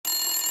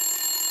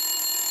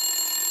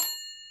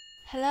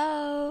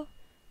Hello?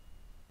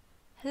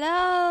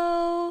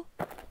 Hello?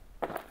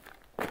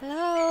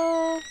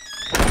 Hello?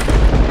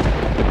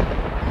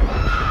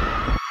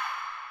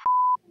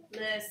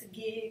 Let's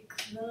get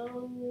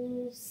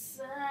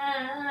closer.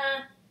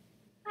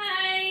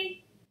 Hi.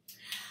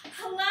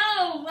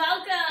 Hello,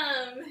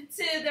 welcome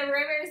to the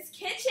Rivers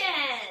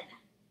Kitchen.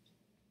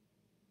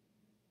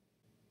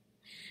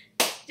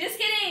 Just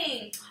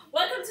kidding.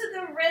 Welcome to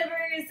the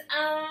Rivers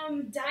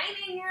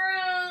dining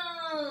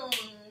room.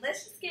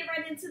 Let's just get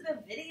right into the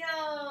video.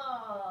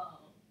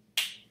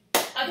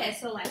 Okay,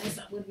 so like, what's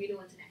up? What are we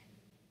doing today?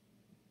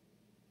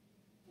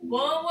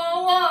 Whoa,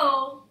 whoa,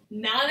 whoa.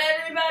 Not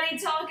everybody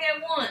talk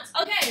at once.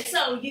 Okay,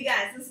 so you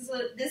guys,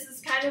 this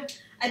is kind of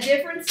a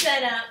different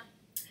setup.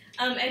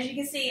 As you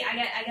can see,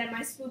 I got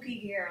my spooky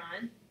gear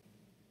on.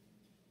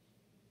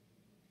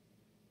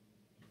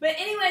 But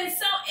anyway,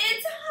 so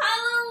it's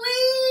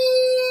Halloween.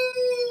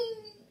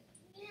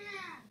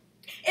 Yeah.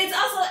 It's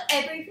also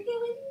every freaking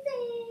Wednesday.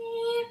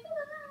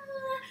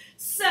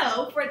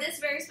 So for this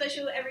very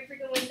special every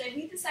freaking Wednesday,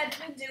 we decided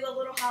to do a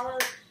little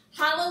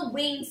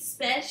Halloween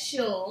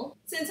special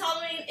since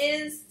Halloween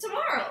is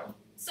tomorrow.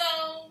 So,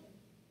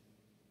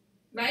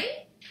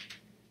 right?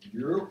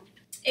 Yep.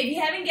 If you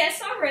haven't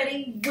guessed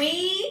already,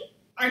 we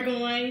are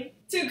going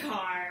to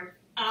carve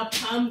a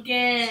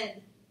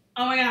pumpkin.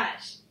 Oh my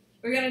gosh.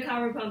 We're going to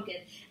carve a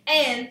pumpkin.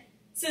 And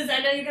since I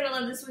know you're going to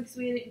love this week's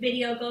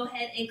video, go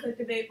ahead and click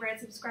the big red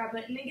subscribe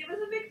button and give us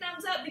a big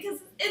thumbs up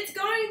because it's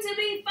going to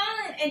be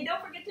fun. And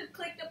don't forget to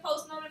click the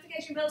post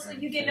notification bell so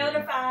you get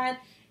notified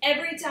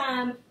every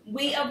time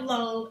we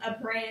upload a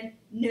brand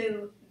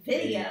new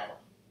video.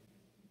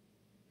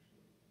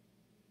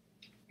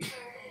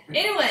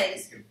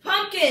 Anyways,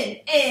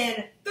 pumpkin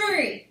in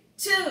 3,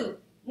 2,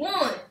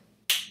 1.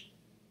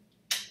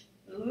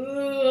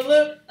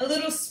 Ooh, a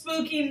little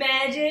spooky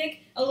magic.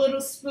 A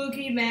little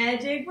spooky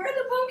magic. Where'd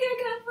the pumpkin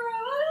come from?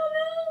 I don't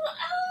know.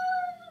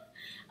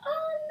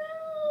 Oh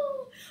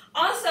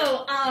no.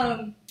 Also,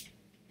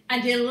 I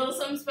did a little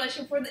something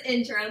special for the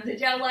intro. Did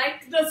y'all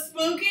like the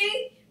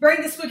spooky?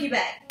 Bring the spooky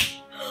back.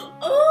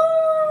 Ooh.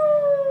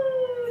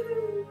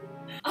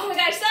 Oh my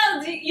gosh,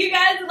 so you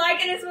guys like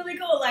it? It's really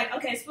cool. Like,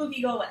 okay,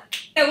 spooky, go away.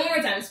 Okay, one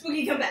more time.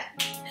 Spooky, come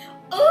back.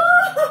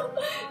 Oh,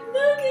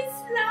 look, it's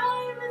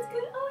slime. It's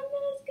good. Oh no,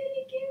 it's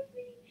gonna get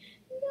me.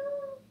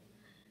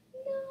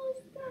 No,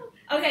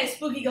 stop. Okay,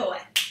 spooky, go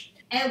away.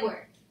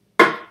 Edward,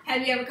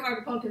 have you ever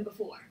carved a pumpkin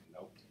before?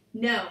 Nope.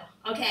 No.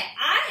 Okay,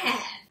 I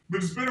have.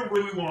 But it's been a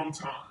really long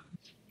time.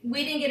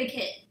 We didn't get a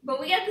kid, but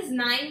we got this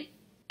knife,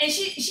 and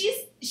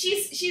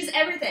she's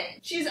everything.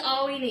 She's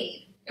all we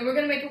need, and we're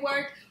gonna make it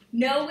work.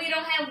 No, we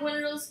don't have one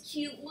of those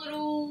cute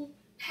little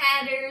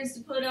patterns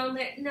to put on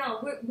there.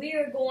 No, we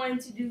are going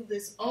to do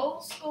this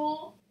old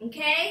school,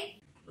 okay?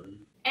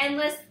 And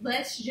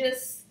let's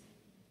just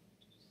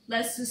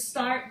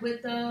start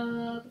with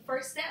the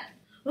first step.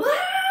 All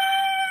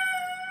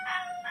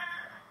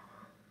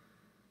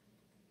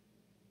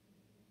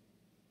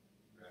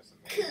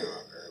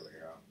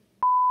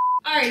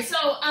right,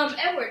 so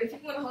Edward, if you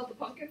want to hold the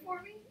pumpkin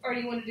for me, or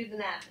do you want to do the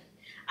knifing?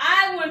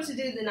 I want to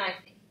do the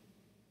knifing.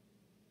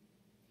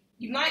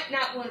 You might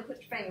not want to put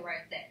your finger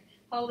right there.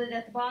 Hold it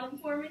at the bottom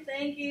for me.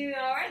 Thank you.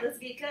 All right, let's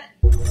get cut.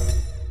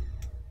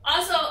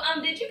 Also,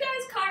 did you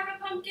guys carve a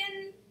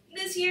pumpkin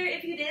this year?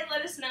 If you did,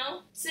 let us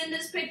know. Send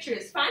us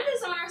pictures. Find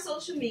us on our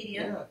social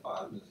media. Yeah,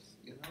 find us.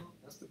 You know,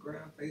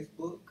 Instagram,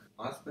 Facebook,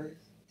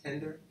 MySpace,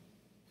 Tinder.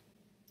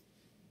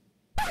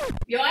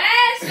 Your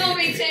ass gonna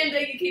be Tinder.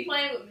 You keep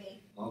playing with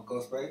me. Marco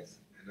Space.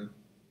 You know,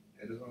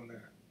 it is on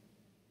there.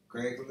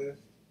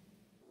 Craigslist.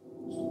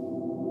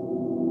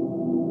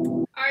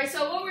 Alright,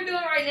 so what we're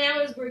doing right now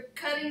is we're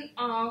cutting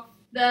off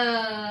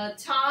the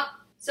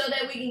top so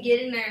that we can get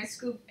in there and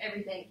scoop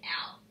everything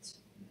out.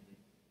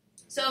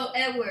 So,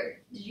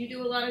 Edward, did you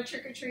do a lot of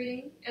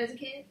trick-or-treating as a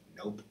kid?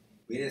 Nope.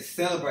 We didn't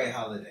celebrate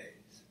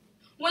holidays.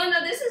 Well,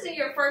 no, this isn't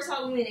your first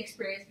Halloween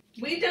experience.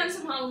 We've done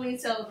some Halloween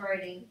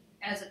celebrating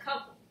as a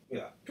couple.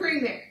 Yeah.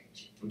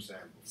 Pre-marriage. I'm saying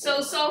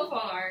before. So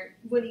far,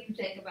 what do you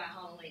think about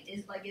Halloween?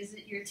 Is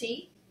it your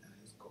tea?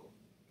 It's cool.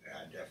 Yeah,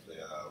 I definitely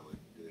would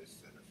do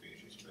this in the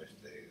future,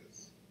 especially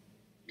as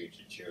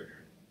future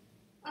children.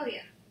 Oh,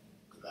 yeah.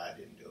 Because I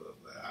didn't do it,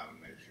 but I'll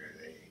make sure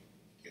they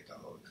get the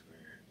whole experience.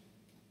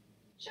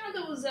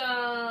 Shonda was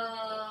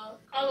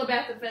all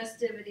about the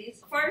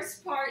festivities.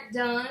 First part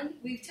done.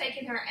 We've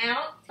taken her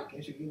out.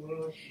 Can't you eat one of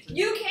those?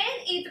 You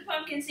can eat the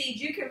pumpkin seeds.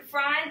 You can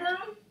fry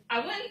them. I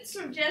wouldn't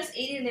suggest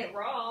eating it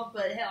raw,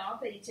 but hell, I'll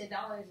pay you $10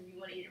 if you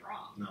want to eat it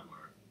raw. Not mine.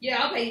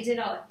 Yeah, I'll pay you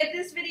 $10. If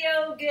this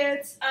video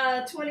gets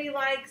 20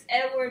 likes,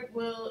 Edward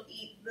will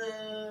eat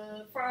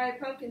the fried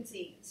pumpkin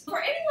seeds.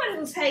 For anyone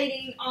who's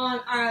hating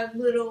on our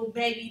little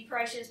baby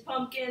precious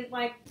pumpkin,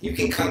 like... You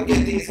can come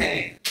get these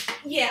hands.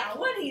 Yeah,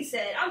 what he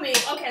said. I mean,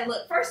 okay,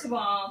 look, first of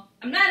all,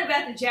 I'm not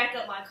about to jack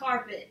up my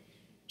carpet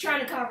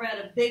trying to carve out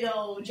a big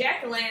old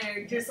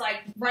jack-o'-lantern just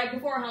like right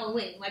before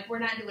Halloween. Like, we're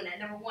not doing that,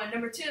 number one.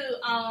 Number two,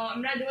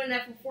 I'm not doing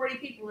that for 40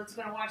 people that's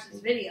going to watch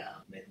this video.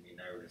 Making me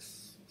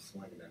nervous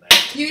swinging the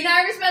knife. You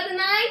nervous about the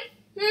knife?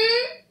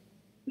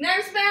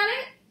 Nervous about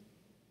it?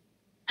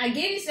 I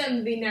give you something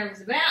to be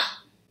nervous about.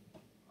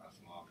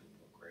 Small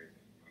people are crazy.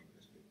 Remember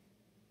this people.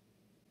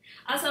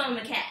 Also, I'm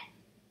a cat.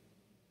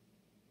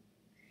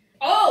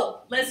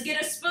 Oh, let's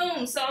get a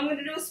spoon. So I'm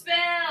gonna do a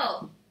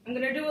spell. I'm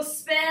gonna do a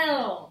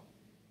spell.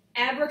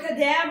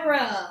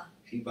 Abracadabra.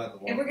 He about to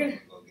walk And we're gonna up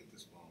and go get the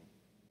spoon.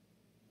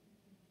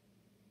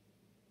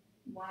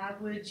 Why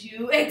would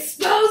you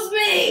expose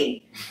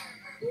me?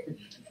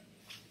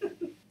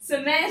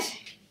 Some magic.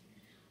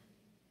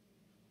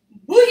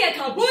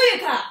 Booyaka,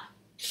 booyaka.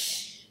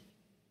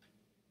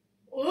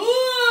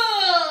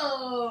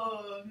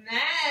 Ooh,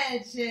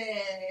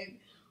 magic.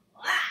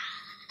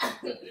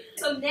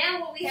 So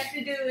now what we have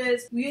to do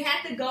is we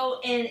have to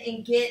go in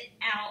and get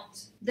out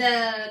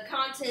the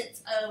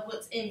contents of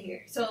what's in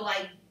here. So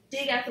like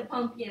dig out the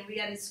pumpkin, we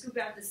gotta scoop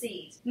out the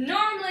seeds.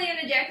 Normally in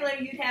a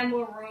jack-o'-lantern you'd have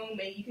more room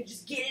and you could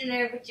just get in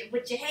there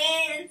with your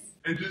hands.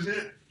 And just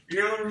it. You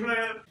know what I'm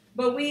saying?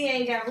 But we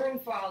ain't got room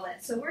for all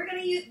that. So we're gonna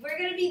be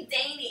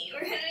dainty.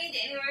 We're gonna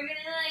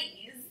like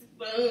use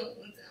spoons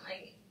and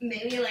like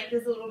maybe like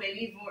this little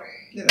baby fork.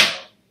 Get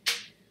out.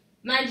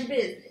 Mind your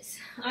business.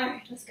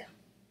 Alright, let's go.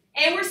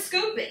 And we're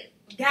scooping.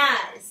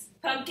 Guys,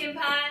 pumpkin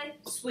pie,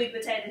 sweet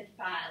potato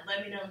pie.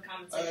 Let me know in the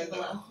comments section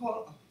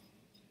below.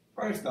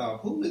 First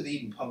off, who is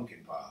eating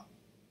pumpkin pie?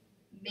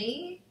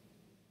 Me?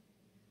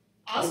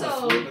 Oh,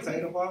 Also, sweet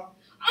potato pie?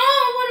 oh,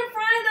 I want to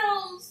fry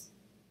those.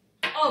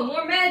 Oh,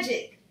 more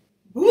magic.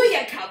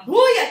 Booyaka,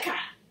 booyaka.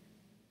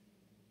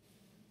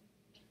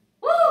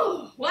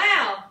 Woo,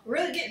 wow.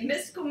 Really getting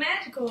mystical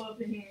magical up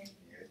in here.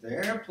 Here's the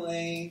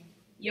airplane.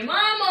 Your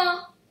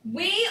mama.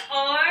 We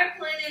are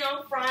planning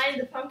on frying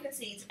the pumpkin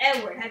seeds.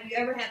 Edward, have you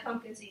ever had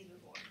pumpkin seeds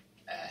before?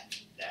 That.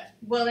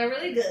 Well, they're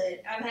really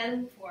good. I've had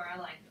them before. I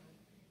like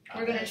them.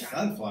 We're going to try.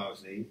 Sunflower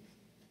seeds.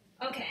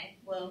 Okay,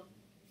 well,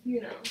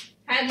 you know.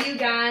 Have you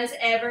guys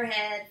ever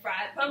had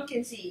fried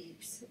pumpkin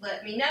seeds?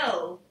 Let me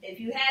know. If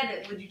you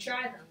haven't, would you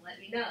try them? Let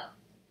me know.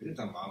 We're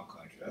talking about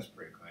country. That's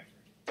pretty country.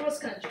 What's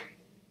country?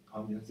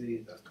 Pumpkin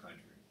seeds, that's country.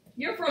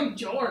 You're from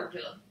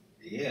Georgia.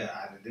 Yeah,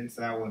 I didn't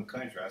say I wasn't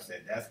country. I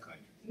said that's country.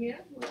 Yeah,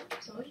 well,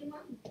 so is your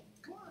mama.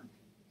 Come on.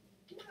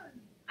 Come on.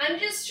 I'm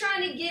just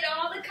trying to get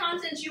all the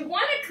contents. You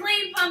want a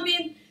clean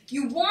pumpkin.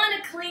 You want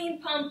a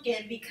clean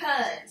pumpkin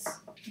because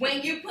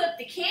when you put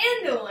the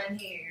candle in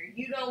here,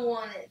 you don't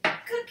want it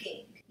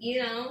cooking,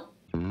 you know?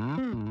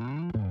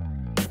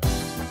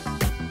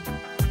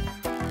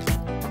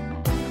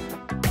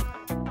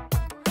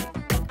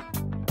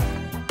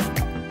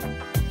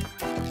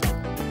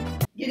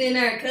 Get in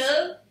there,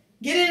 cub.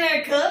 Get in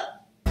there, cub.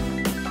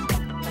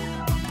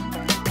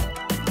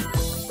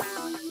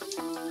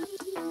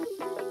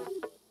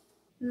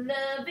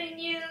 Loving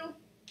you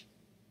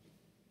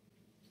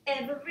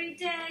every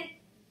day.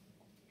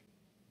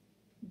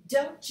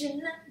 Don't you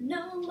love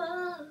no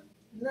more?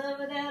 Love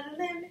without a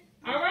limit.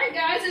 Alright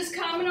guys, it's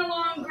coming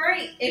along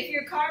great. If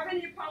you're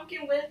carving your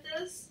pumpkin with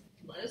us,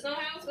 let us know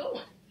how it's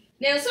going.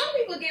 Now some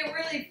people get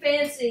really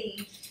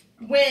fancy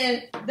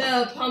with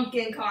the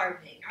pumpkin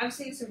carving. I've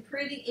seen some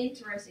pretty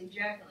interesting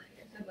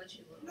jack-o'-lanterns. How about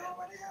you, little man?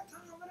 Nobody have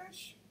time for that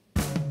shit.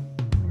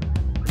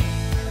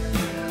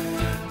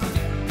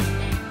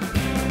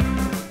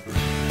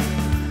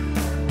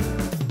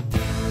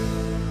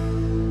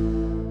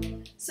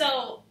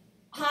 So,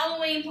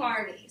 Halloween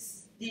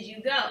parties. Did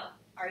you go?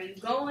 Are you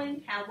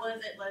going? How was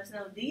it? Let us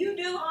know. Do you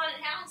do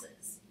haunted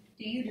houses?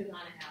 Do you do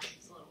haunted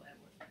houses, little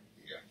Edward?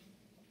 Yeah.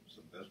 It's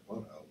the best part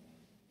of it.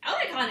 I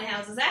like haunted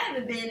houses. I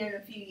haven't been in a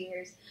few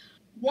years.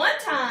 One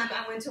time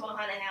I went to a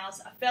haunted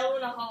house. I fell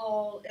in a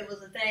hole. It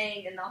was a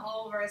thing, and the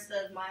whole rest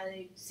of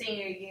my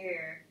senior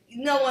year,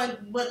 no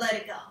one would let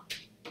it go.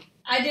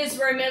 I just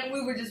remember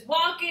we were just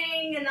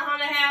walking in the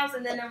haunted house,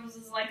 and then there was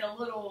just like a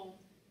little,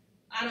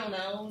 I don't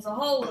know, it was a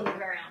hole in the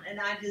ground, and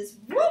I just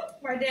whoop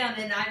right down,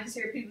 and I just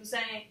hear people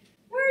saying,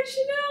 "Where'd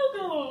Chanel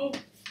go?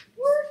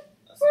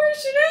 Where'd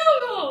Chanel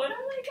go?" And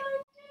I'm like,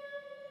 "Oh,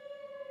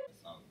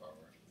 That sounds about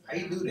right. How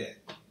you do that?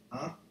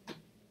 Huh?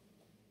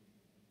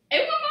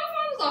 it was my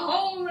phone was a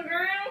hole in the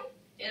ground,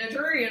 in a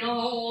tree, and a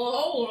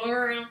hole in the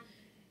ground."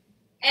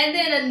 And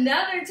then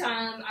another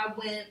time I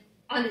went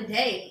on a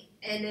date,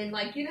 and then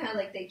like you know how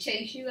like they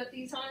chase you at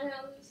these haunted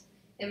houses,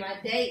 and my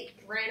date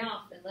ran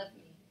off and left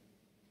me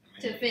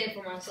to fend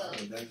for myself.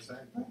 That's the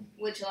same thing.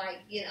 Which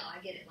like you know I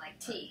get it like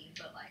tea,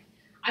 but like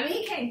I mean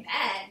he came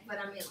back, but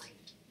I mean like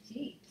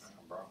jeez.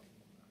 Bro,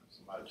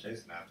 somebody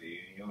chasing after you,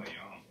 and you're on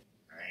your own.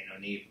 There ain't no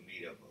need for me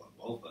to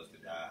both of us to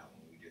die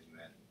when we just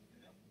met.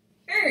 You know?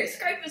 Here,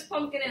 scrape this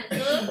pumpkin out,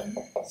 cub.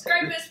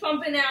 Scrape this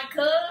pumpkin out,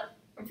 cub.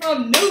 I'm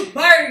from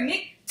Newburgh,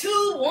 Nick.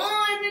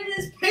 2-1 in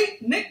this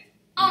picnic.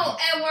 Oh,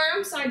 Edward,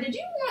 I'm sorry. Did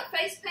you want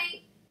face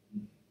paint?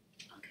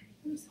 Okay,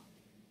 I'm sorry.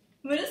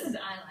 But this is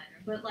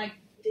eyeliner. But like,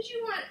 did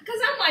you want? Cause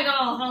I'm like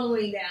all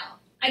Halloween out.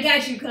 I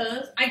got you,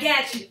 cuz. I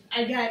got you.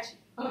 I got you.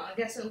 Oh, I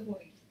got something for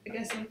you. I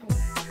got something for you.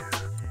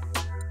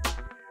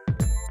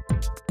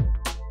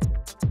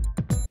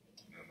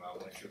 Remember I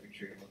went trick or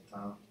treating one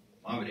time?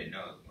 Mama didn't know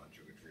I was going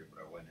trick or treat,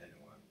 but I went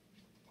anyway.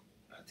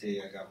 I tell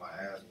you, I got my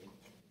ass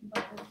whooped.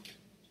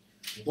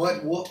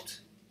 Butt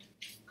whooped.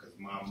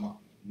 my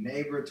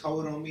neighbor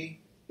told on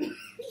me.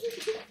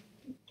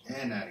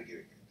 And not to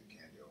get the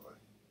candy away.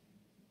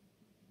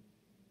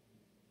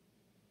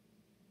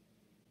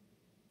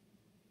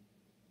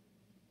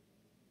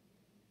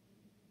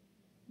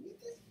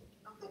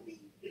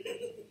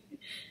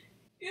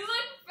 You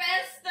look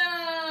festive.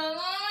 Oh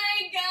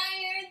my god,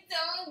 you're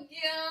so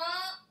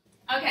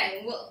cute.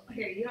 Okay, well,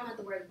 here, you don't have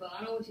to wear the bow.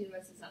 I don't want you to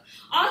mess this up.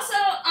 Also,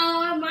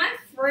 my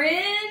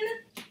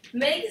friend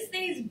makes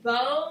these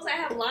bows. I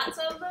have lots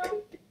of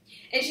them.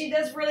 And she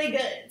does really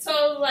good.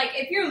 So, like,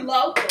 if you're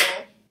local,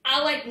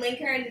 I'll, like, link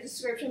her in the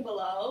description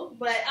below.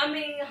 But, I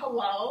mean,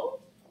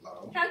 hello?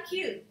 Hello? How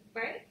cute,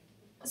 right?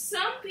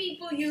 Some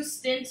people use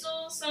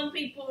stencils. Some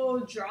people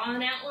draw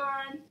an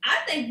outline. I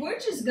think we're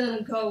just going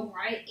to go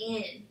right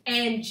in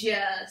and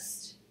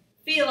just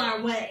feel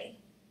our way.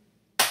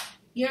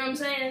 You know what I'm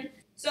saying?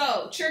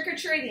 So,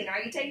 trick-or-treating.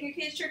 Are you taking your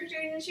kids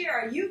trick-or-treating this year?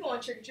 Or are you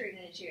going trick-or-treating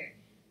this year?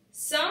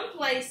 Some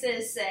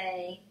places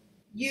say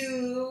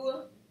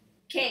you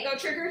can't go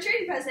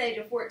trick-or-treating past the age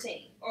of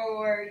 14,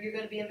 or you're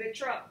going to be in big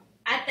trouble.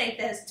 I think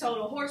that's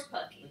total horse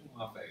pucking. Look at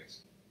my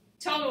face.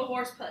 Total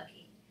horse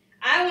pucking.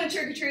 I went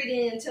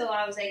trick-or-treating until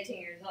I was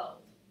 18 years old.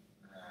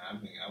 I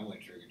mean, I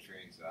went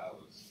trick-or-treating until I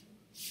was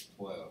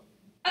 12.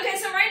 Okay,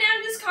 so right now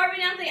I'm just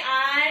carving out the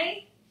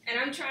eye, and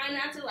I'm trying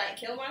not to, like,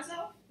 kill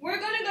myself. We're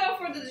going to go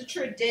for the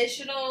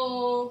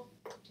traditional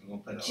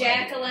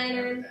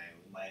jack-o'-lantern. We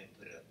might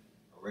put a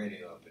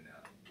radio up in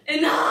there.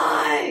 An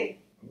eye!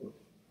 Ooh,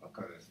 look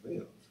how this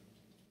feels.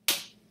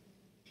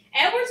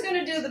 Edward's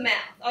going to do the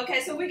mouth.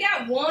 Okay, so we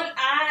got one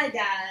eye,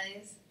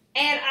 guys.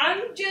 And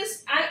I'm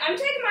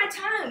taking my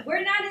time.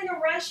 We're not in a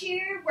rush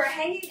here. We're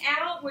hanging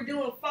out. We're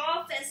doing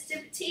fall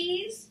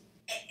festivities.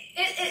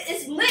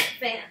 It's lit,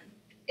 fam.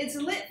 It's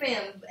lit,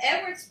 fam.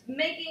 Edward's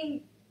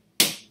making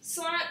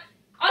slime.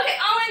 Okay,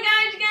 oh my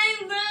gosh,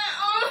 guys.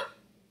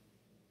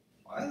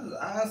 Why is his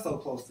eyes so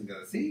close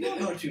together? See, you don't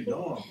know what you're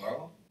doing,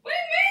 bro. What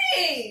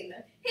do you mean?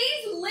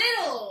 He's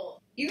little.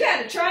 You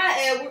got to try,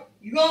 Edward.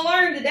 You're going to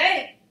learn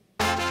today.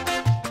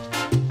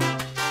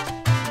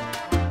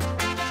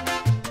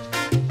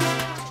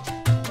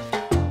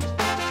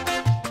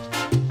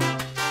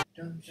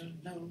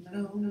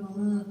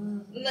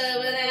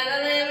 Love without a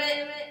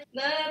limit,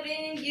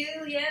 loving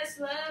you, yes,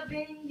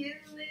 loving you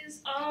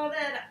is all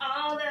that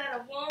I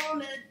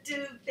wanna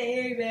do,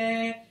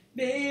 baby,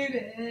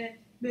 baby,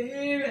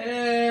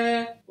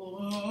 baby.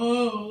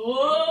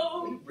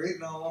 Whoa. You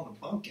breathing all on the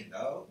pumpkin,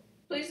 dog.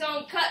 Please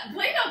don't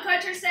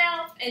cut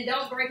yourself, and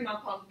don't break my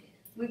pumpkin.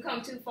 We've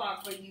come too far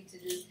for you to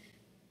do.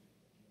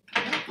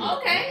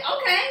 Okay.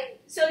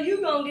 So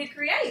you gonna get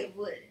creative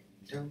with it.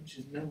 Don't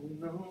you know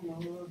no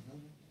more,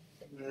 honey?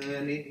 Look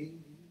at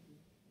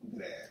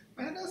that.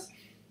 Man,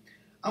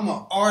 I'm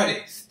an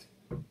artist.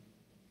 Let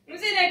me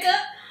see that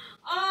cup.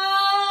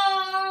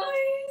 Oh,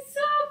 he's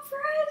so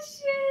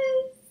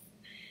precious.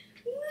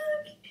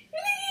 Look at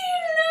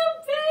your little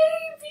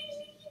baby.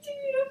 Look at your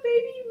little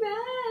baby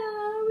mouth.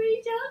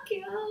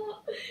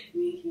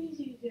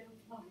 He's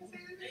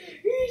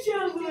so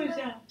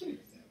cute.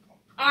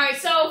 Alright,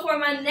 so for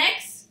my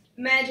next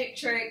magic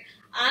trick,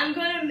 I'm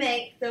going to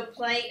make the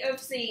plate of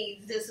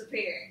seeds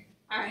disappear.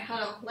 Alright,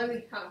 hold on. Let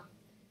me, hold on.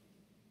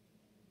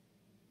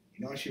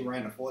 You know what she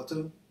ran the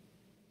 4-2?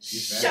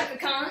 Shaka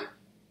Khan.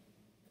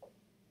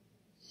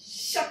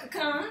 Shaka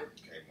Khan.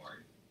 Okay,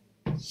 Marty.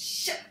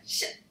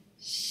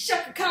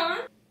 Shaka Khan.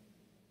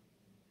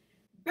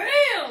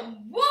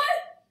 Bam! What?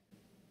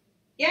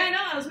 Yeah, I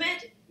know. I was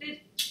magic.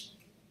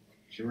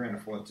 She ran the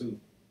 4-2.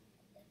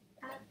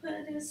 I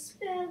put a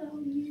spell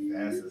on you.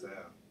 Fast as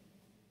hell.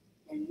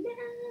 And now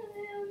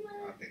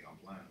I think I'm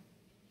playing.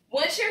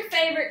 What's your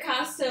favorite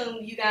costume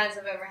you guys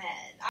have ever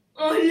had?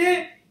 Oh, look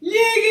at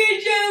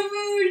your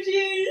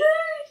booty.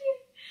 Look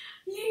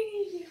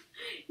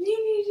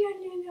at your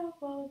little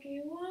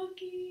walkie.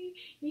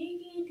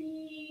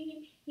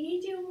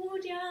 Eat your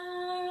booja.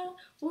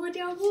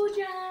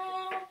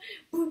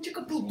 Boom,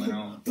 chicka boom,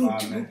 boom, boom,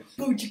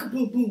 chicka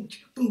boom, boom,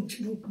 boom, boom,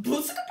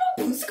 boom, boom,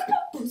 boom.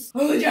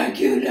 Oh, that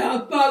cute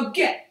little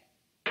pumpkin.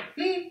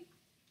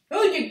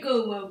 Oh, the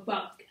good little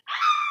pumpkin.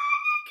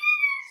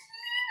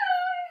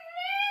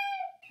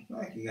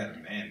 Like you got a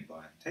man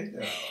bun. Take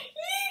that off.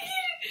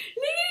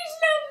 Look at his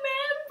little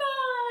man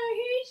boy.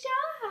 He's so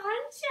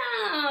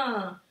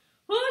handsome.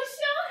 Who's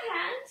so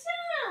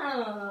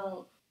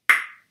handsome?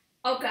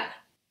 Okay.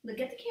 Look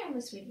at the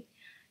camera, sweetie.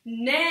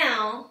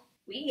 Now,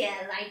 we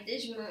gotta light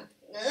this one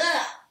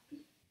up.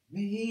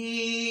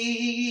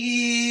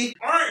 Me.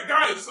 Alright,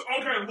 guys.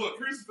 Okay, look,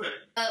 here's the thing.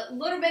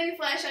 Little baby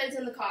flashlight's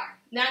in the car.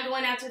 Not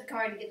going out to the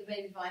car to get the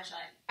baby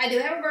flashlight. I do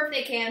have a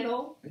birthday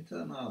candle. They tell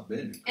them I've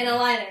been. And a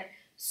lighter.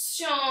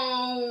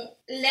 So,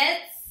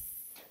 let's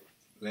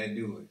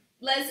do it.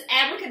 Let's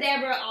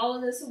abracadabra all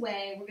of this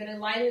away. We're going to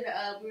light it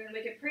up. We're going to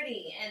make it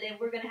pretty. And then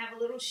we're going to have a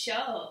little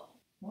show.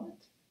 What?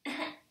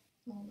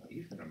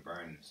 You finna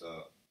burn this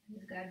up. I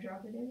just got to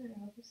drop it in there.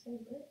 I'll just stay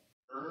lit.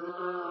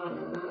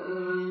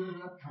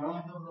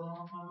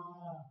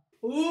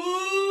 Ooh.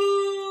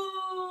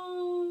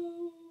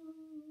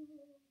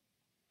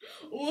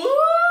 Ooh.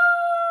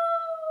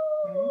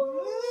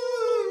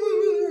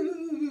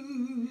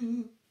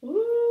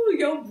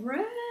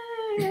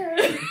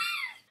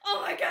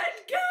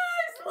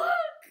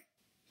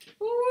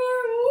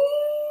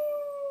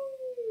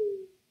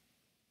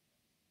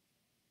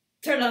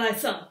 Turn the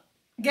lights on.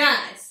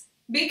 Guys,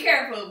 be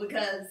careful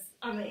because,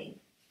 I mean,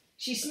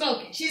 she's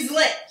smoking. She's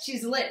lit.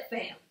 She's lit,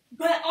 fam.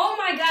 But, oh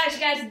my gosh,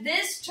 guys,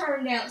 this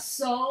turned out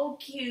so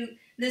cute.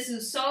 This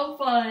is so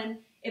fun.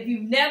 If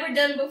you've never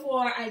done it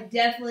before, I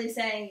definitely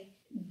say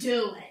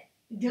do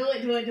it. Do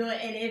it, do it, do it.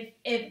 And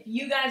if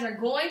you guys are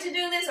going to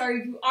do this, or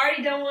if you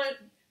already done one,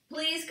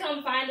 please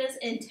come find us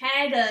and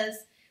tag us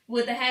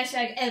with the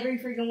hashtag every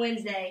freaking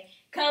Wednesday.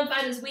 Come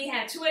find us. We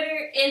have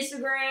Twitter,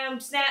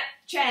 Instagram,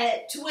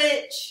 Snapchat,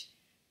 Twitch,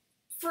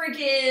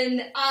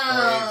 freaking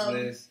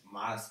Craigslist,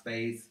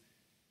 MySpace,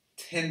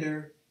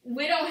 Tinder.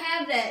 We don't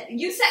have that.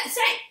 You say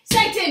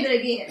Tinder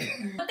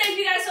again. But thank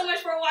you guys so much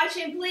for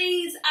watching.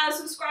 Please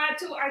subscribe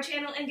to our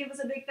channel and give us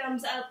a big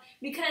thumbs up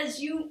because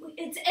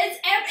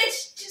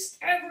it's just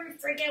every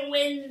freaking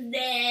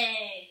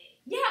Wednesday.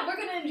 Yeah, we're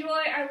gonna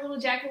enjoy our little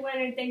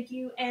jack-o'-lantern. Thank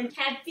you and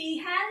happy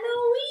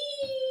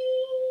Halloween.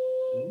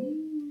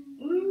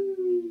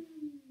 Ooh.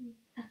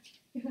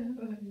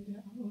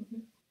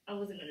 I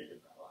wasn't gonna do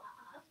that.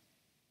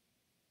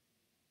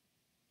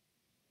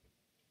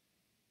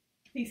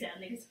 Peace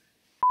out, niggas.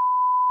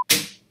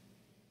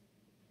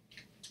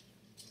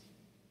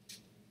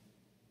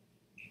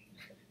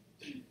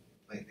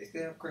 Wait, they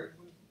still have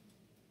Craigslist?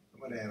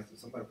 Somebody answer.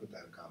 Somebody put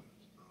that in the comments.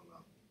 I don't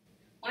know.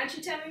 Why don't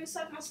you tell me to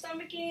suck my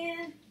stomach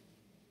in?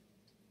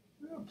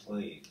 Oh,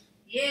 please.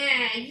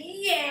 Yeah.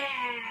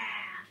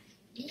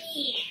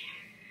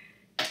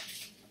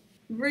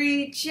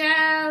 Reach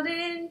out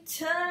and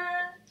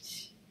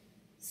touch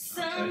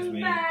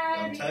somebody.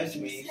 Don't touch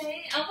me.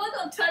 I'm not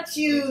gonna touch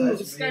you, Don't touch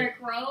me.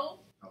 Scarecrow.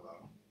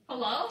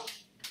 Hello.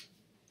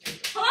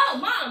 Hello,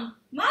 Mom.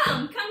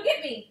 Mom, come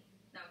get me.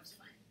 No, it's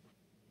fine.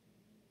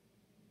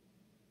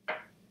 All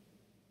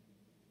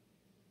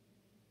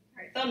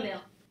right,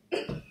 thumbnail.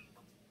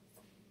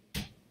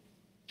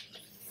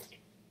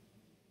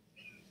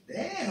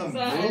 Damn,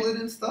 Sorry.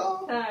 bullet and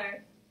stuff. Sorry.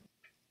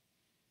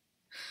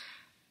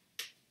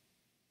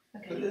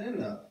 Put Okay. it in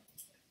there.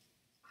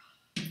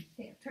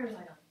 Damn, turn the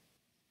light on.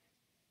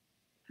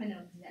 I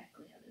know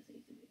exactly how this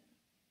needs to be done.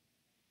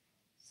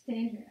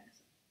 Stand your ass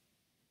up.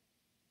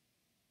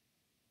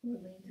 Or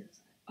lean to the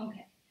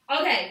side.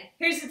 Okay,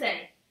 here's the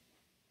thing.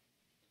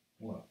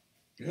 What?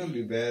 It's gonna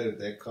be bad if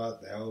they caught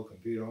the whole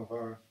computer on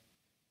fire.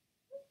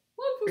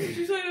 Why the fuck would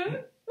you say that? Why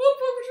the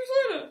fuck would you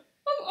say that?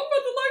 I'm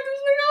about to light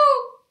this thing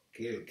off.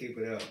 Keep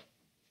it up.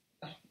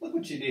 Look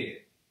what you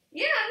did.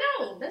 Yeah, I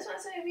know. That's why I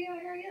say we gotta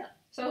hurry up.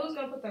 So who's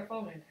gonna put their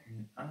phone in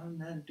there? I'm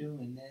not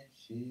doing that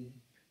shit.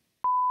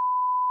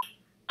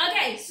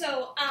 Okay,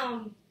 so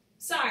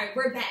sorry,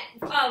 we're back.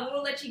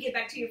 We'll let you get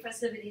back to your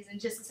festivities in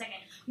just a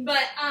second.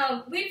 But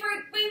we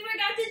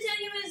forgot to tell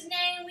you his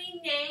name.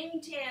 We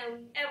named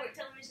him. Edward,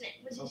 tell him his name.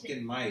 What's his name?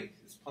 Pumpkin Mike.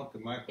 It's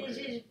Pumpkin Mike. This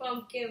is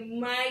Pumpkin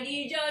Mike.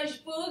 He's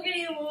just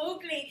spookily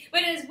wookly.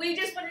 But we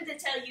just wanted to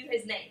tell you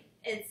his name.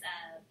 It's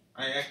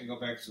I can go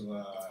back to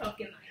it's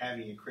Pumpkin Mike.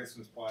 having a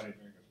Christmas party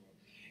during this one.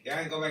 Yeah,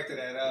 I can go back to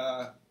that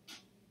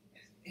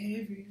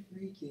every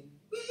freaking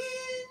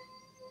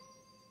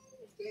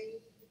Wednesday.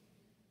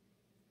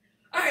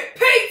 All right,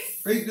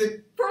 peace.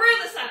 Freaking